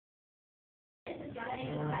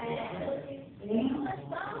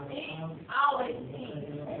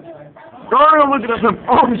Go on, look at him.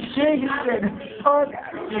 Oh shit, you said, oh God.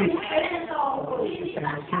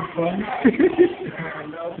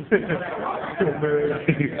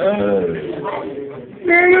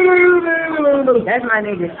 That's my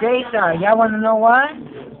nigga Jason. Y'all wanna know why?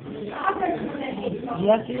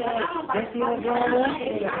 You see that going on?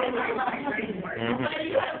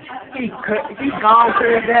 He gone to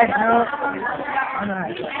his ass, no?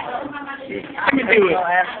 Let me do it.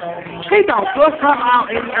 He don't put something out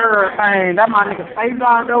in everything. That my nigga face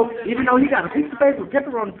on though, even though he got a piece of paper with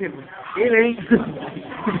pepperoni pepper. It ain't.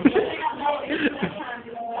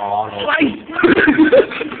 Oh, no.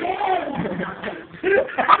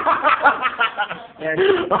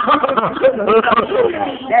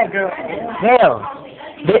 That girl. Hell.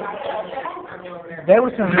 There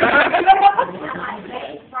was some.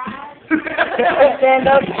 Stand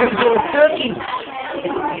up and do a cookie.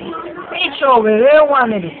 Bitch over there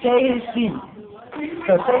wanted to say his feet.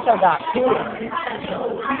 So since I got pissed,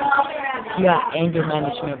 he got anger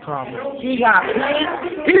management problems. He got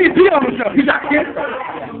pissed. He didn't beat on himself. He got pissed.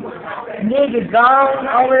 Nigga gone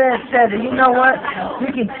over there and said, you know what?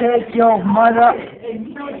 We can take your mother.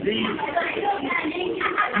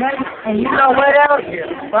 And you know what else?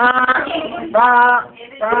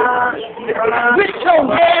 Bitch,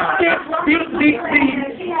 your ass beat.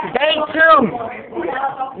 Day 2.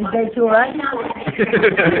 It's day 2, right?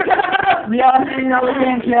 We all sitting over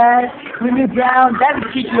here in class. We be brown. That's the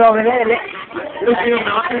teacher over there.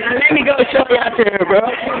 Let me go show you out there, bro.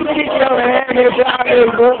 Teacher over there, nigga brown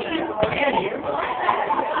here, bro.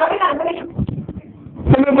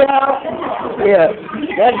 Remember how? Yeah,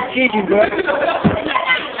 that's the teacher, bro.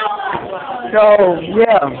 So,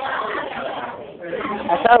 yeah.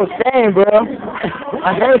 That's what I was saying, bro. I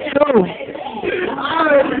heard too.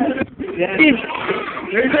 Yeah.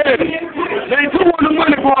 They said, they too want the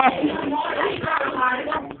money, boy.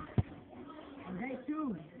 They too.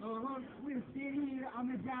 We're sitting here on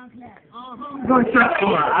the down class. Go check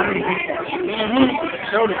for her.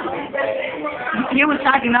 He was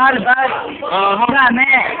talking all about it. He got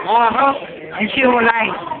mad. And she was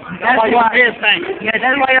like, that's why your hair stank. Yeah,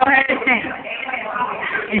 that's why your hair stank.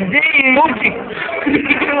 And then,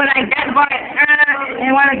 she was like, that's why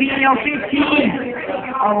they want to be in your 15.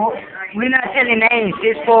 Oh, we're not telling names.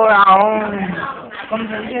 It's for our own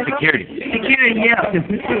Security, yeah. So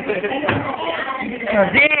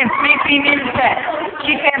then, 15 minutes back,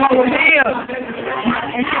 she came over here.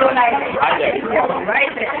 And she was like,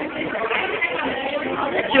 right there.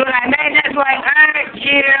 She was like, man, that's why I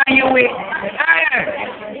cheated on you with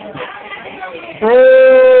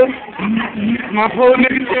my poor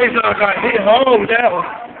nigga says I got hit home, that one.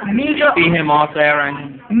 See him off there right now.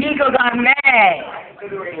 Miguel got mad.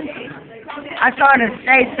 I tried to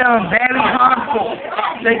say something very harmful.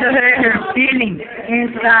 They could hurt her feelings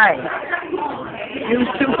inside. It was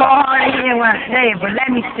too hard to hear what I said, but let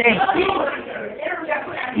me say.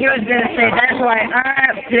 He was gonna say, that's why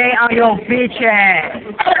I play on your bitch ass.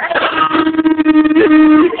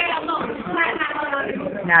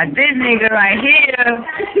 Now this nigga right here.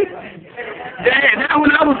 That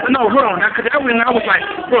when I was, no, hold on, that when I was like,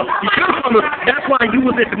 bro, you should come up. That's why you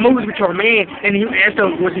was at the movies with your man, and you asked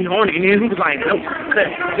him, was he on it, and then he was like, no, cause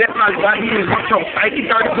that's probably why he didn't want your fight. He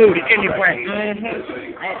started booty anyway.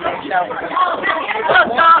 What's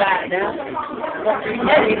up?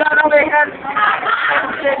 Yeah, you got over here.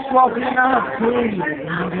 What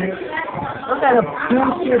kind of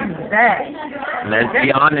bullshit is that? Let's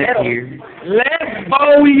be honest here. Let's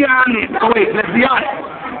be honest. Oh wait, let's be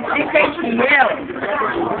honest. This ain't TL.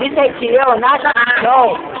 This ain't TL, not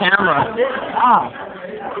no Camera.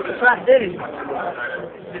 It's not this.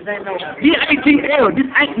 This ain't no. This ATL. This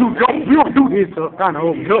ain't no joke. We don't do this kind of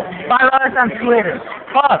joke. Follow us on Twitter.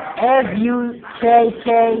 Fuck. FUKK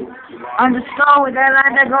 _ with that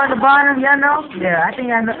line that go at the bottom. Y'all know? Yeah, I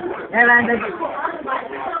think I know that line that.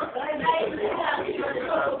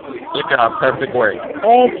 Look at our perfect work.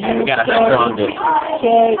 FUKK Got a strong dick. _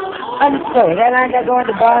 that line that go at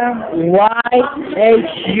the bottom.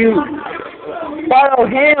 YHU. Follow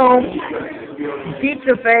him.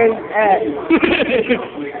 Pizza face at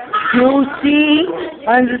Juicy _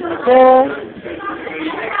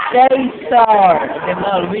 Cesar. They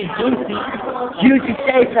call me Juicy. Juicy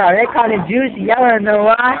Cesar. They call him Juicy. Y'all wanna know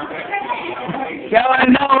why? Y'all wanna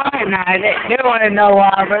know why? Nah, they wanna know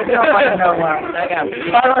why, but they don't wanna know why.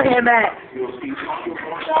 Follow him at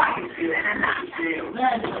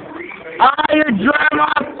you dry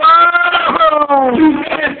my phone!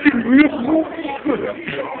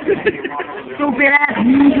 Stupid ass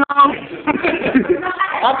Negro!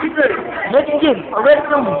 I'll keep it. Make him get it. Already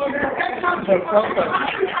to me. Okay, so.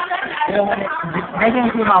 Make him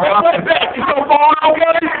see my walk. You so far out,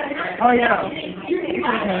 buddy? Oh, yeah.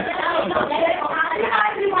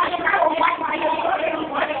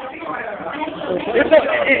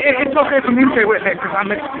 It's okay for me to say wet neck because I'm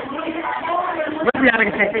next. Maybe I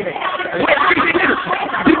can say that. Wait,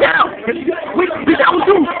 get down. Get down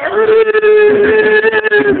too.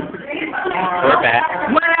 We're back.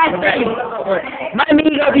 What I say? My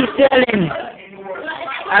Miguel be selling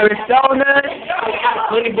Arizona,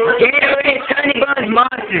 Gatorade, Honey Buns,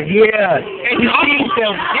 Monsters, yeah. And you also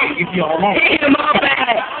sell dick if y'all want. Hit them up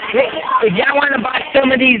at, if y'all want to buy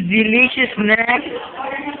some of these delicious snacks,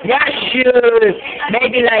 y'all should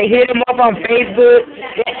maybe like hit them up on Facebook,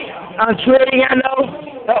 on Twitter, y'all know.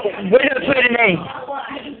 What's your Twitter name?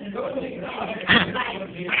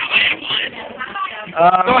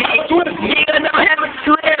 Nigga don't have a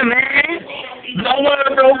Twitter, man. Don't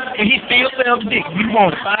worry, bro. And he still sells dick. You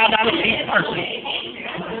want $5 each person.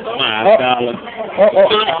 $5.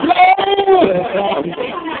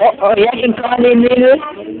 Y'all can call me nigga.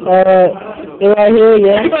 They're right here,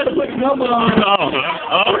 yeah. You better put your number on.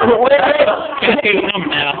 What is it? Can't see the number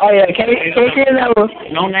now. Oh, yeah, can you see the number?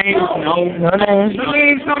 No names, No names. No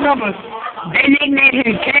names, no numbers. They nicknamed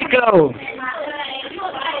him Keiko.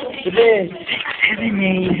 It is.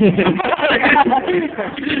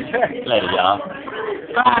 Later, y'all.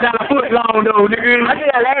 $5 foot long though, nigga. I'll do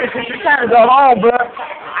that later since you're trying to go home, bro.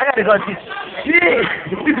 I gotta go to shit.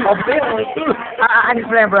 I just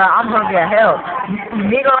playing, bro. I'm hungry as hell.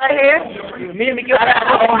 Miguel right here. Me and Miguel. I gotta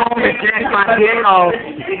go home and drink my kid off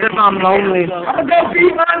because I'm lonely. I'm gonna go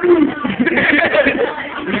feed my niece.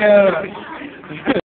 Yeah.